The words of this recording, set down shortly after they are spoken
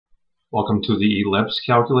Welcome to the Ellipse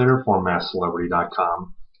Calculator for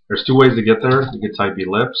MathCelebrity.com. There's two ways to get there. You can type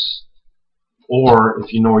ellipse, or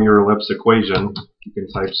if you know your ellipse equation, you can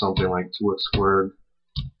type something like 2x squared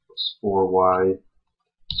plus 4y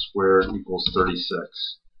squared equals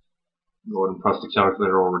 36. Go ahead and press the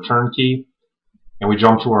calculator or return key, and we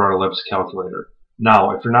jump to our ellipse calculator.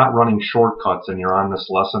 Now, if you're not running shortcuts and you're on this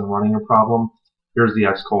lesson running a problem, here's the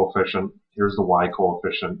x coefficient, here's the y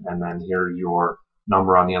coefficient, and then here's your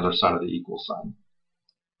number on the other side of the equal sign.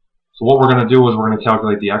 So what we're going to do is we're going to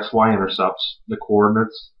calculate the x-y intercepts, the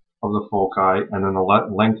coordinates of the foci, and then the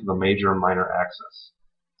length of the major and minor axis.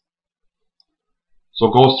 So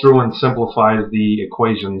it goes through and simplifies the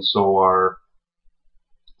equation so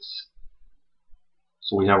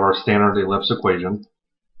we have our standard ellipse equation.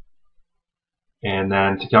 And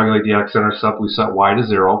then to calculate the x-intercept, we set y to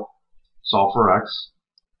 0, solve for x.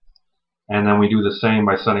 And then we do the same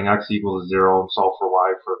by setting x equal to 0 and solve for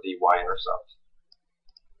y for the y-intercept.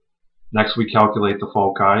 Next we calculate the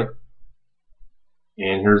foci.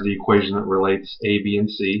 And here's the equation that relates A, B, and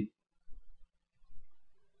C.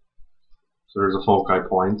 So here's the foci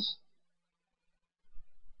points.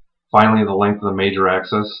 Finally, the length of the major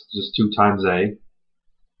axis is just 2 times A.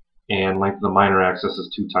 And length of the minor axis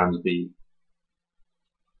is 2 times B.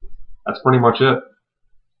 That's pretty much it.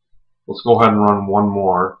 Let's go ahead and run one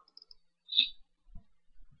more.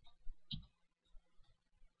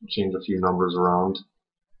 Change a few numbers around.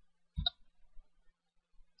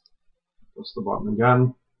 Press the button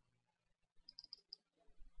again.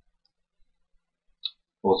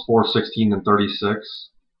 Well, it's 4, 16, and 36.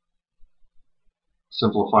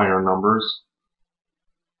 Simplify our numbers.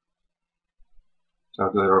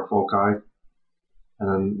 Calculate our foci. And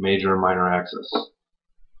then major and minor axis.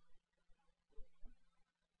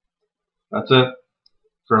 That's it.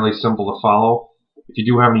 Fairly simple to follow. If you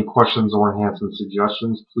do have any questions or enhancement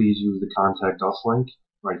suggestions, please use the Contact Us link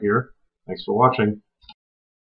right here. Thanks for watching.